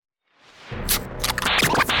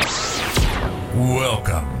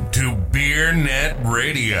Welcome to Beer Net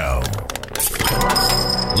Radio.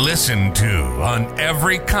 Listen to on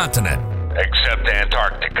every continent except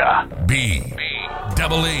Antarctica. B-E-E-R-R-N-E-T.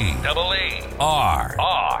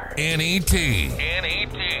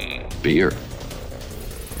 Beer.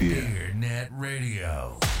 Beer Net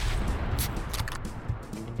Radio.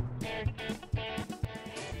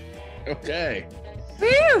 Okay.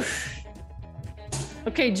 Whew.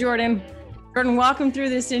 Okay, Jordan, walk him through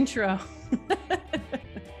this intro.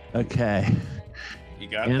 Okay. You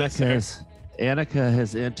got Annika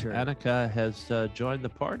has entered. Annika has joined the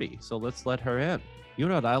party, so let's let her in. You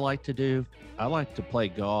know what I like to do? I like to play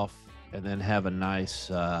golf and then have a nice,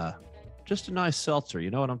 just a nice seltzer.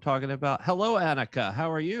 You know what I'm talking about? Hello, Annika.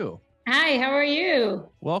 How are you? Hi, how are you?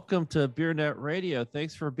 Welcome to Beer Net Radio.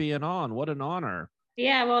 Thanks for being on. What an honor.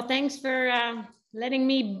 Yeah, well, thanks for letting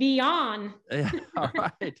me be on. All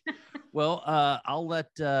right. Well, I'll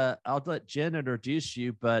let Jen introduce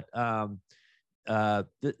you, but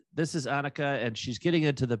this is Annika, and she's getting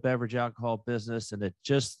into the beverage alcohol business, and at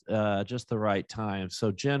just the right time.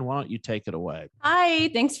 So, Jen, why don't you take it away? Hi,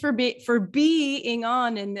 thanks for being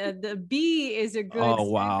on, and the B is a good. Oh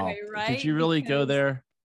wow! Segue, right? Did you really go there?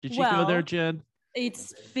 Did you go there, Jen?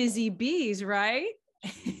 It's fizzy bees, right?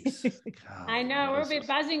 God, I know, we'll be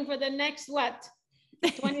buzzing for the next,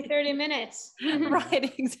 20, 30 minutes.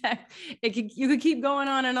 Right, exactly. You could keep going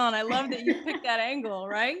on and on. I love that you picked that angle,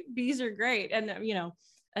 right? Bees are great. And,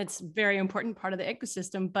 it's a very important part of the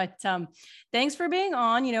ecosystem. But thanks for being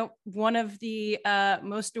on. One of the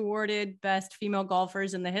most awarded best female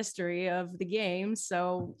golfers in the history of the game.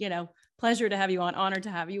 So, pleasure to have you on, honor to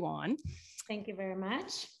have you on. Thank you very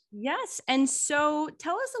much. Yes. And so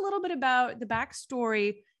tell us a little bit about the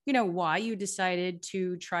backstory, why you decided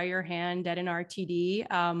to try your hand at an RTD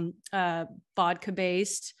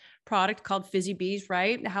vodka-based product called Fizzy Bees,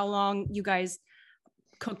 right? How long you guys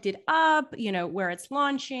cooked it up, where it's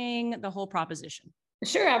launching, the whole proposition.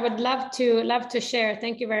 Sure. I would love to share.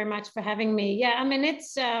 Thank you very much for having me. Yeah. I mean,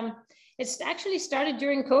 it's actually started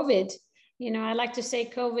during COVID. I like to say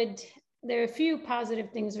COVID, there are a few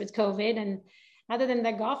positive things with COVID, and other than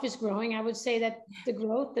that golf is growing, I would say that the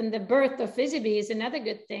growth and the birth of Fizzy Bee is another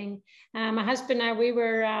good thing. My husband and I, we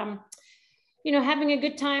were, having a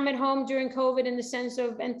good time at home during COVID in the sense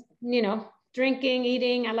of, drinking,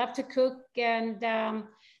 eating. I love to cook, and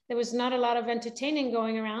there was not a lot of entertaining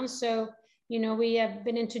going around. So, we have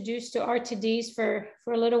been introduced to RTDs for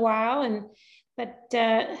a little while, but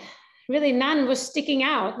really none was sticking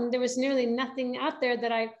out, and there was nearly nothing out there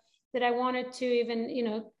that I wanted to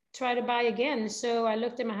even, try to buy again. So I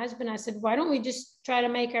looked at my husband, I said, why don't we just try to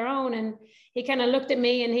make our own? And he kind of looked at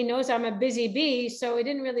me, and he knows I'm a busy bee, so it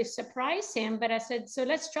didn't really surprise him, but I said, so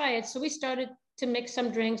let's try it. So we started to mix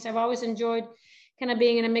some drinks. I've always enjoyed kind of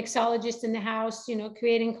being a mixologist in the house,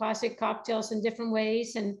 creating classic cocktails in different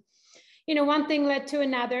ways. And, one thing led to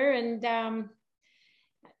another. And,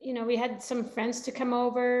 we had some friends to come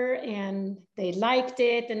over, and they liked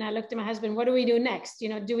it. And I looked at my husband, what do we do next?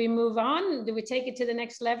 Do we move on? Do we take it to the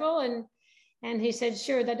next level? And he said,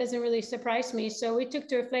 sure, that doesn't really surprise me. So we took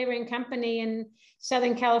to a flavoring company in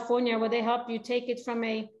Southern California, where they help you take it from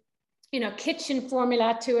a, kitchen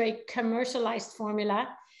formula to a commercialized formula.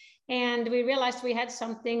 And we realized we had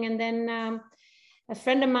something. And then a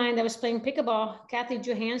friend of mine that was playing pickleball, Kathy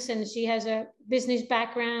Johansson, she has a business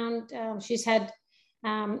background. She's had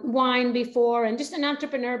wine before, and just an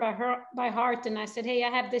entrepreneur by heart. And I said, hey, I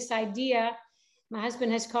have this idea. My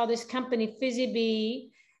husband has called this company Fizzy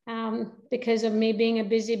Bee because of me being a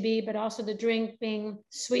busy bee, but also the drink being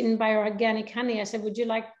sweetened by organic honey. I said, would you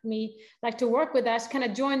like to work with us, kind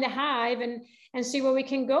of join the hive and see where we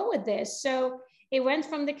can go with this? So it went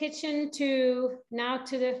from the kitchen to now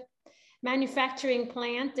to the manufacturing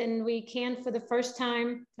plant, and we canned for the first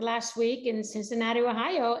time last week in Cincinnati,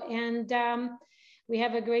 Ohio. And we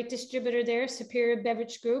have a great distributor there, Superior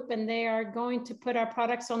Beverage Group, and they are going to put our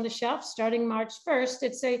products on the shelf starting March 1st.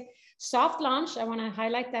 It's a soft launch. I want to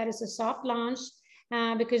highlight that as a soft launch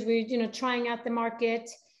because we're, trying out the market.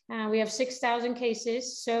 We have 6,000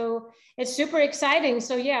 cases, so it's super exciting.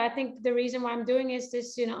 So yeah, I think the reason why I'm doing is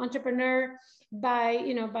this, entrepreneur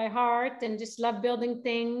by heart, and just love building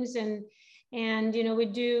things. And we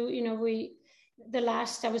do, the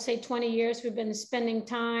last, I would say 20 years, we've been spending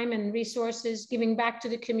time and resources giving back to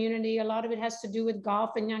the community. A lot of it has to do with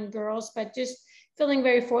golf and young girls, but just feeling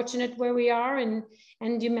very fortunate where we are. And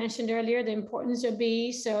you mentioned earlier the importance of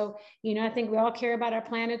bees. So, I think we all care about our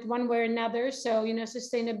planet one way or another. So,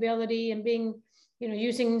 sustainability and being,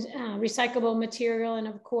 using recyclable material. And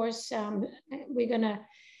of course, we're going to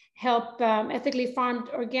help ethically farmed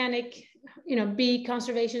organic bee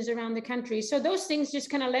conservations around the country. So those things just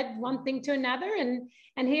kind of led one thing to another,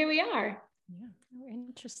 and here we are. Yeah, oh,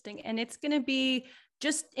 interesting. And it's going to be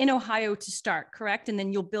just in Ohio to start, correct? And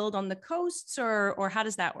then you'll build on the coasts, or how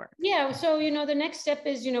does that work? Yeah, so the next step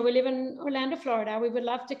is, we live in Orlando, Florida. We would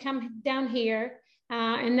love to come down here,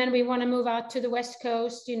 and then we want to move out to the West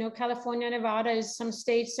Coast. California, Nevada is some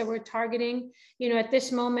states that we're targeting. At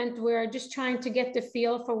this moment, we're just trying to get the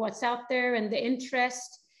feel for what's out there and the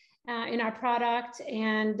interest in our product.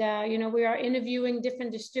 And we are interviewing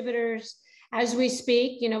different distributors as we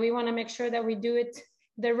speak. We want to make sure that we do it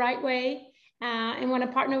the right way, and want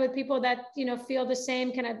to partner with people that feel the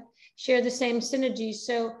same, kind of share the same synergies.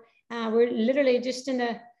 So we're literally just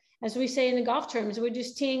as we say in the golf terms, we're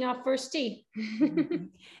just teeing off first tee.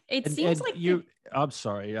 It seems like I'm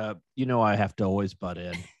sorry. I have to always butt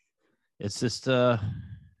in. It's just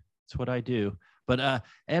it's what I do. But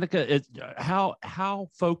Annika, how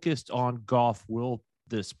focused on golf will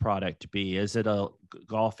this product be? Is it a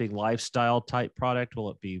golfing lifestyle type product?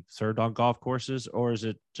 Will it be served on golf courses, or is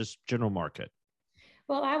it just general market?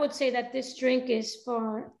 Well, I would say that this drink is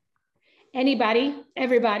for anybody,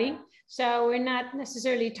 everybody. So we're not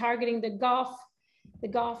necessarily targeting the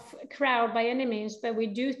golf crowd by any means, but we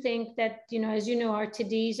do think that, as our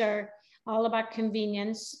TDs are all about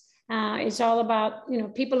convenience. It's all about,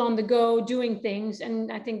 people on the go doing things.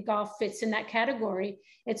 And I think golf fits in that category.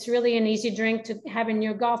 It's really an easy drink to have in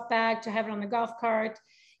your golf bag, to have it on the golf cart,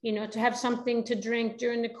 to have something to drink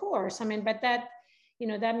during the course. But that,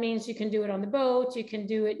 that means you can do it on the boat, you can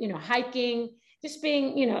do it, hiking, just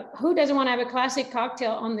being, who doesn't want to have a classic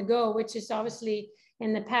cocktail on the go, which is obviously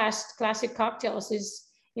in the past, classic cocktails is,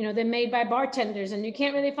 they're made by bartenders, and you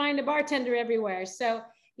can't really find a bartender everywhere. So,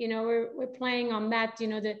 we're playing on that,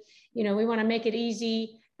 we want to make it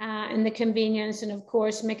easy and the convenience. And of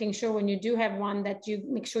course, making sure when you do have one that you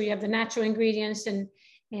make sure you have the natural ingredients and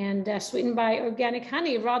sweetened by organic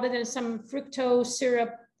honey rather than some fructose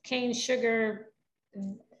syrup, cane sugar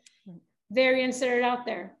variants that are out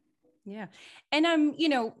there. Yeah. And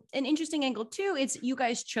an interesting angle too, it's you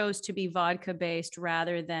guys chose to be vodka based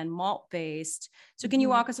rather than malt based. So can you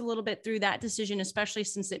walk us a little bit through that decision, especially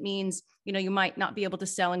since it means, you might not be able to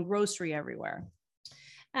sell in grocery everywhere?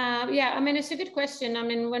 Yeah, it's a good question.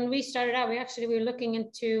 When we started out, we were looking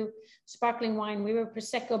into sparkling wine. We were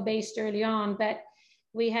Prosecco based early on, but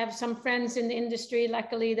we have some friends in the industry,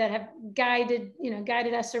 luckily, that have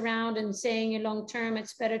guided us around and saying long term,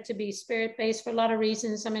 it's better to be spirit based for a lot of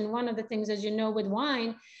reasons. One of the things, as with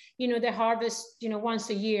wine, they harvest, once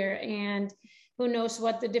a year, and who knows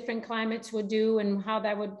what the different climates would do and how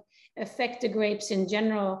that would affect the grapes in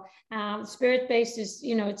general. Spirit based is,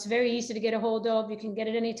 it's very easy to get a hold of. You can get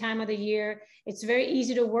it any time of the year. It's very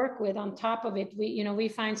easy to work with. On top of it, we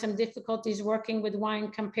find some difficulties working with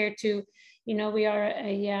wine compared to, we are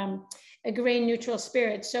a grain neutral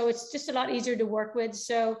spirit. So it's just a lot easier to work with.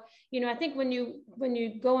 So, I think when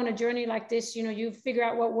you go on a journey like this, you figure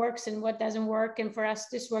out what works and what doesn't work. And for us,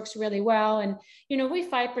 this works really well. And, we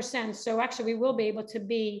 5%. So actually we will be able to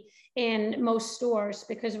be in most stores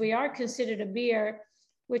because we are considered a beer,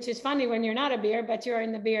 which is funny when you're not a beer, but you're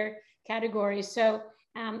in the beer category. So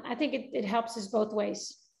I think it helps us both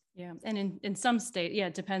ways. Yeah. And in some state,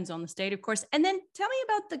 it depends on the state, of course. And then tell me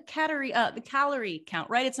about the calorie count,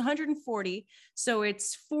 right? It's 140. So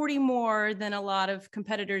it's 40 more than a lot of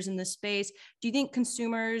competitors in this space. Do you think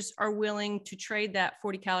consumers are willing to trade that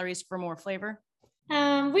 40 calories for more flavor?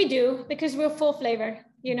 We do, because we're full flavor.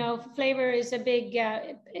 Flavor is a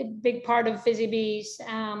big part of Fizzy Bees.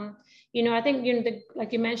 I think,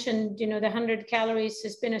 like you mentioned, the 100 calories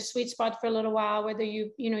has been a sweet spot for a little while, whether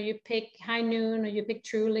you pick High Noon or you pick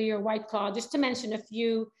Truly or White Claw, just to mention a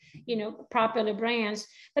few, popular brands.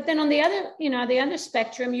 But then on the other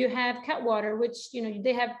spectrum, you have Cutwater, which,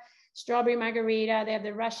 they have strawberry margarita, they have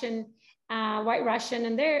the Russian, White Russian,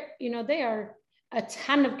 and they are a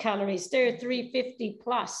ton of calories. They're 350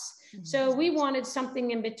 plus. So we wanted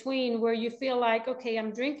something in between where you feel like, okay,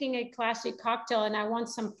 I'm drinking a classic cocktail and I want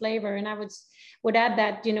some flavor. And I would add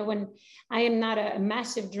that, when I am not a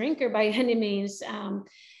massive drinker by any means,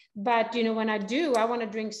 but when I do, I want to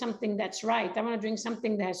drink something that's right. I want to drink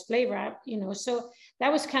something that has flavor, so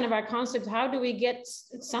that was kind of our concept. How do we get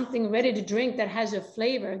something ready to drink that has a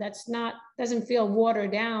flavor doesn't feel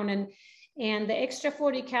watered down? And the extra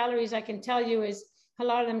 40 calories, I can tell you, is a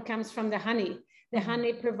lot of them comes from the honey. The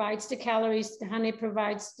honey provides the calories, the honey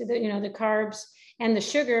provides the carbs and the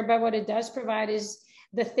sugar, but what it does provide is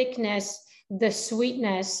the thickness, the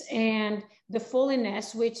sweetness, and the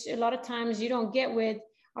fulliness, which a lot of times you don't get with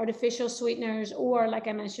artificial sweeteners, or like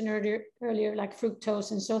I mentioned earlier, like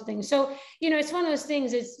fructose and so things. So, it's one of those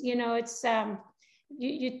things. It's, it's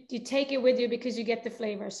you take it with you because you get the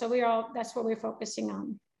flavor. So that's what we're focusing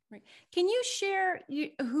on. Right. Can you share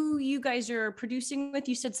who you guys are producing with?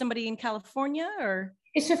 You said somebody in California, or?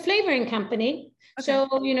 It's a flavoring company. Okay. So,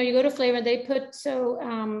 you go to Flavor, they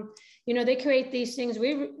they create these things.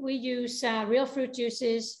 We use real fruit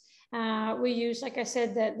juices. We use, like I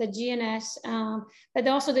said, the GNS, but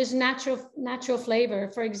also there's natural flavor.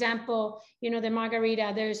 For example, the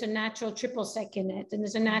margarita, there's a natural triple sec in it, and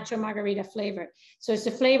there's a natural margarita flavor. So it's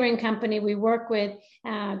a flavoring company we work with,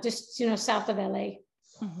 just, south of LA.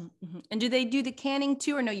 Mm-hmm, mm-hmm. And do they do the canning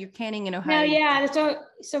too, or no, you're canning in Ohio? No, yeah.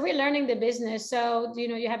 So we're learning the business. So,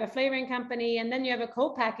 you have a flavoring company, and then you have a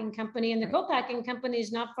co-packing company, and the co-packing company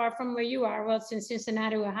is not far from where you are. Well, it's in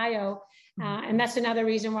Cincinnati, Ohio. And that's another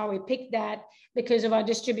reason why we picked that, because of our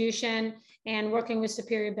distribution and working with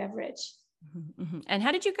Superior Beverage. Mm-hmm. And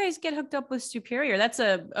how did you guys get hooked up with Superior? That's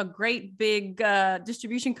a great big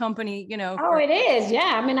distribution company, Oh, it is.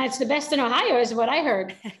 Yeah. I mean, it's the best in Ohio is what I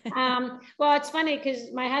heard. Well, it's funny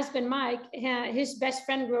because my husband, Mike, his best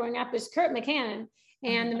friend growing up is Kurt McCammon,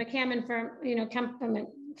 and the McCammon firm,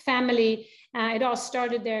 family, it all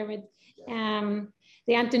started there with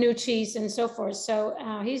the Antonucci's and so forth. So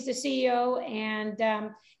he's the CEO,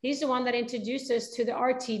 and he's the one that introduced us to the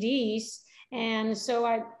RTDs. And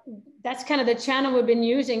so that's kind of the channel we've been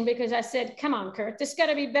using, because I said, come on, Kurt, there's got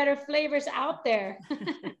to be better flavors out there.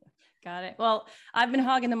 Got it. Well, I've been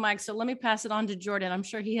hogging the mic, so let me pass it on to Jordan. I'm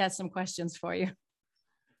sure he has some questions for you.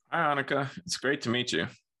 Hi, Annika. It's great to meet you.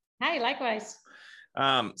 Hi, likewise.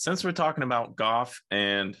 Since we're talking about golf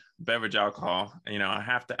and beverage alcohol, I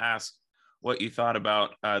have to ask what you thought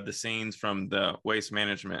about the scenes from the Waste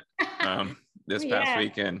Management this past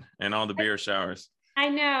weekend, and all the beer showers. I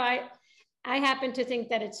know. I happen to think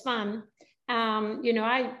that it's fun.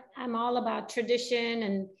 I'm all about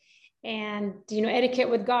tradition and etiquette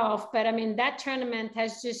with golf, but I mean, that tournament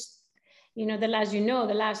has just, the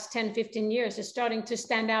last 10, 15 years is starting to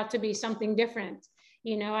stand out to be something different.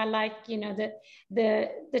 I like,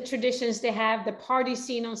 the traditions they have. The party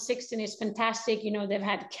scene on Sixton is fantastic. They've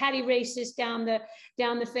had caddy races down the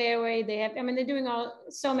fairway. They're doing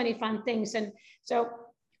so many fun things. And so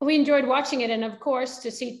we enjoyed watching it. And of course, to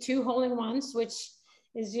see 2 hole-in-ones, which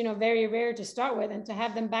is, very rare to start with, and to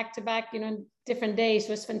have them back to back, different days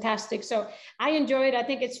was fantastic. So I enjoy it. I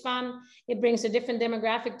think it's fun. It brings a different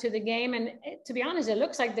demographic to the game. And to be honest, it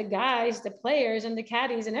looks like the guys, the players and the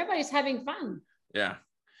caddies, and everybody's having fun. Yeah.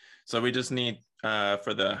 So we just need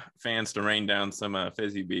for the fans to rain down some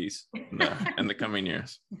fizzy bees in the coming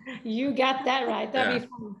years. You got that right. That'd be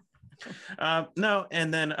fun. No,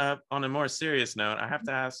 and then on a more serious note, I have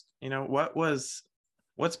to ask,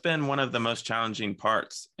 what's been one of the most challenging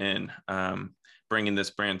parts in bringing this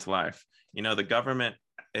brand to life? The government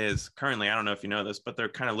is currently, I don't know if you know this, but they're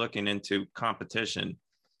kind of looking into competition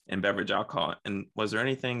in beverage alcohol. And was there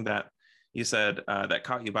anything that you said that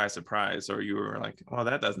caught you by surprise, or you were like, well,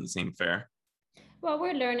 that doesn't seem fair? Well,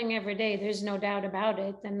 we're learning every day. There's no doubt about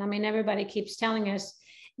it. And I mean, everybody keeps telling us,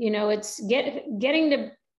 it's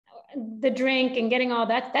getting the drink and getting all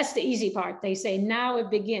that. That's the easy part. They say now it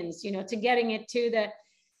begins, to getting it to the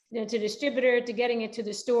to distributor, to getting it to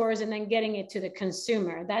the stores, and then getting it to the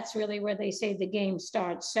consumer. That's really where they say the game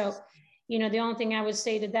starts. So, the only thing I would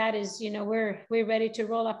say to that is, we're ready to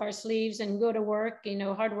roll up our sleeves and go to work.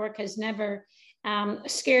 Hard work has never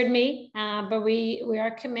scared me, but we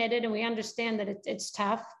are committed, and we understand that it's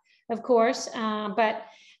tough, of course. But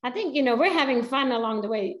I think, we're having fun along the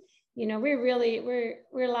way.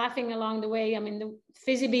 We're laughing along the way. I mean, the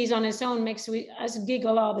Fizzy Bees on its own makes us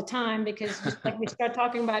giggle all the time, because just like we start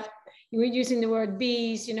talking about, we're using the word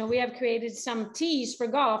bees. We have created some teas for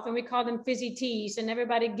golf, and we call them fizzy teas, and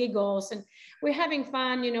everybody giggles, and we're having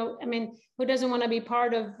fun. Who doesn't want to be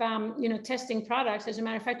part of, testing products? As a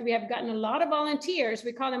matter of fact, we have gotten a lot of volunteers.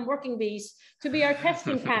 We call them working bees, to be our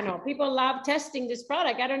testing panel. People love testing this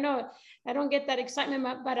product. I don't know. I don't get that excitement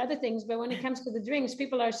about other things, but when it comes to the drinks,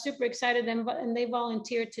 people are super excited, and they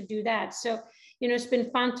volunteer to do that. So, it's been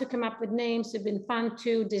fun to come up with names. It's been fun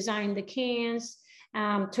to design the cans,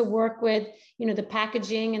 to work with, the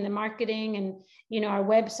packaging and the marketing and, our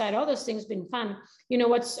website. All those things have been fun.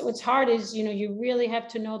 What's hard is, you really have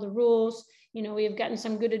to know the rules. We have gotten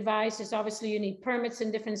some good advice. It's obviously you need permits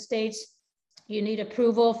in different states. You need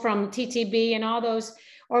approval from TTB and all those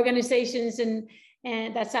organizations and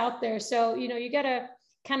that's out there. So, you got to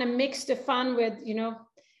kind of mix the fun with,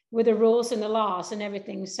 with the rules and the laws and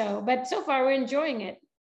everything. So, but so far we're enjoying it.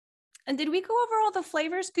 And did we go over all the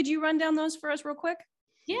flavors? Could you run down those for us real quick?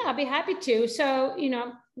 Yeah, I'll be happy to. So,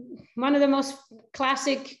 one of the most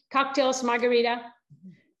classic cocktails, margarita,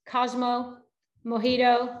 Cosmo,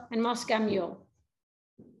 Mojito, and Moscow Mule.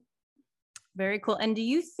 Very cool. And do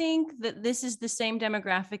you think that this is the same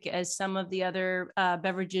demographic as some of the other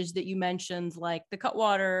beverages that you mentioned, like the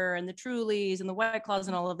Cutwater and the Trulies and the White Claws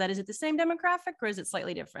and all of that? Is it the same demographic or is it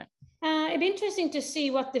slightly different? It'd be interesting to see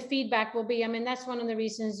what the feedback will be. I mean, that's one of the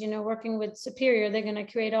reasons, working with Superior, they're going to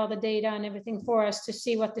create all the data and everything for us to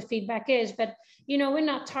see what the feedback is. But, we're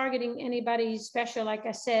not targeting anybody special, like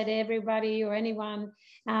I said, everybody or anyone.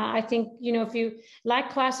 I think, if you like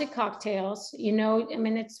classic cocktails,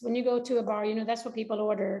 it's when you go to a bar, that's what people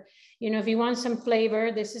order. If you want some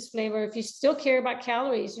flavor, this is flavor. If you still care about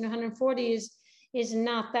calories, 140 is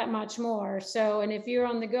not that much more. So, and if you're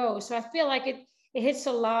on the go, so I feel like it hits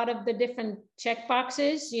a lot of the different check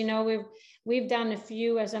boxes. We've done a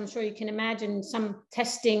few, as I'm sure you can imagine, some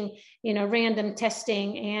testing, random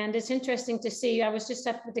testing. And it's interesting to see. I was just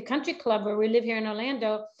up at the country club where we live here in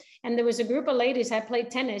Orlando, and there was a group of ladies that played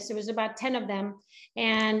tennis. It was about 10 of them.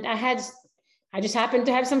 And I just happened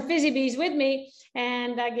to have some Fizzy Bees with me,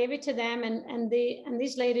 and I gave it to them. And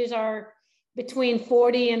these ladies are between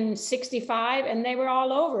 40 and 65, and they were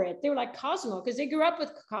all over it. They were like Cosmo, because they grew up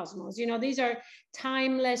with Cosmos. These are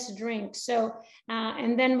timeless drinks. So,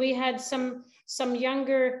 and then we had some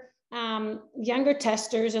younger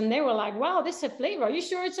testers, and they were like, wow, this is a flavor. Are you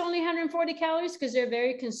sure it's only 140 calories? Because they're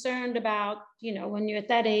very concerned about, when you're at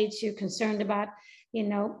that age, you're concerned about,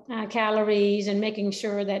 calories and making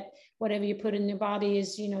sure that whatever you put in your body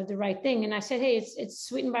is, the right thing. And I said, hey, it's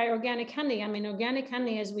sweetened by organic honey. I mean, organic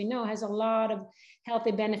honey, as we know, has a lot of healthy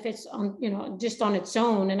benefits on, just on its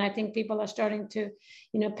own. And I think people are starting to,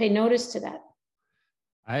 pay notice to that.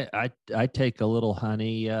 I take a little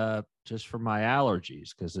honey just for my allergies,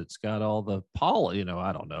 because it's got all the pollen,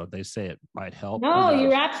 I don't know. They say it might help. No,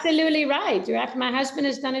 you're absolutely right. My husband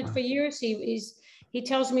has done it for years. He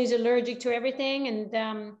tells me he's allergic to everything.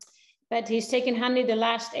 And, but he's taken honey the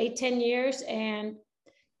last 8-10 years, and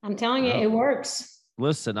I'm telling you, it works.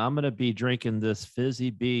 Listen, I'm going to be drinking this Fizzy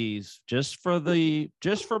Bees just for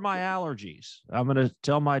my allergies. I'm going to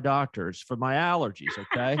tell my doctors for my allergies.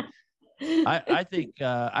 Okay.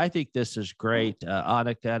 I think this is great,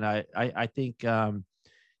 Annika, and I think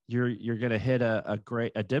you're going to hit a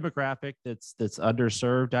demographic that's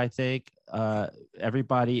underserved. I think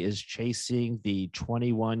everybody is chasing the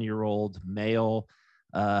 21-year-old male.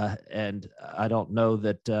 And I don't know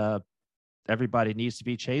that everybody needs to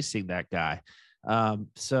be chasing that guy.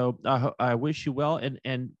 So I wish you well.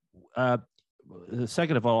 And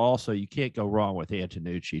second of all, also, you can't go wrong with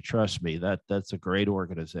Antonucci. Trust me, that's a great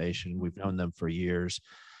organization. We've known them for years.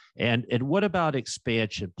 And what about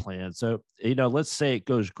expansion plans? So, let's say it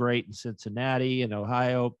goes great in Cincinnati and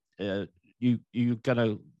Ohio. You're going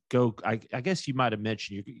to go, I guess you might have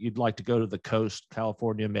mentioned you'd like to go to the coast,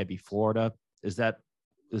 California, maybe Florida. Is that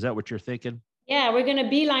what you're thinking? Yeah, we're going to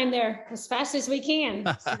beeline there as fast as we can.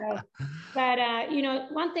 So, but,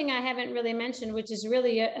 one thing I haven't really mentioned, which is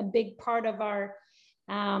really a big part of our,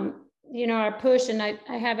 our push, and I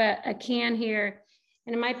have a can here,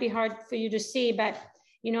 and it might be hard for you to see, but,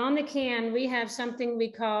 on the can, we have something we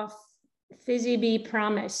call Fizzy Bee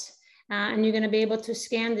Promise. And you're going to be able to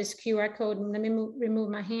scan this QR code. And let me remove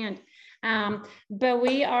my hand. But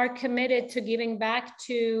we are committed to giving back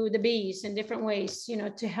to the bees in different ways,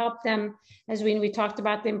 to help them, as we talked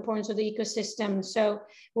about the importance of the ecosystem. So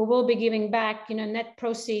we will be giving back, net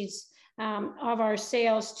proceeds of our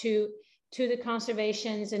sales to the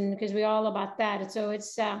conservations, and because we're all about that. And so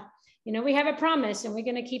it's, we have a promise, and we're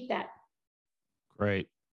going to keep that. Great.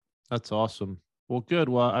 That's awesome. Well, good.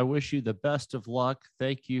 Well, I wish you the best of luck.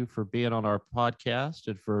 Thank you for being on our podcast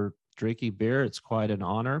and for drinking beer. It's quite an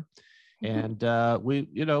honor. And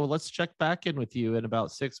let's check back in with you in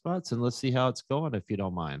about 6 months, and let's see how it's going, if you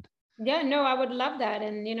don't mind. Yeah, no, I would love that.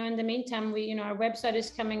 And, in the meantime, our website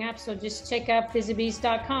is coming up. So just check out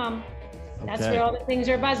fizzybees.com. That's where all the things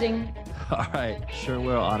are buzzing. All right. Sure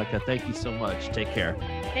will, Annika. Thank you so much. Take care.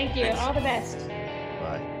 Thank you. All the best.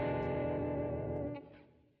 Bye.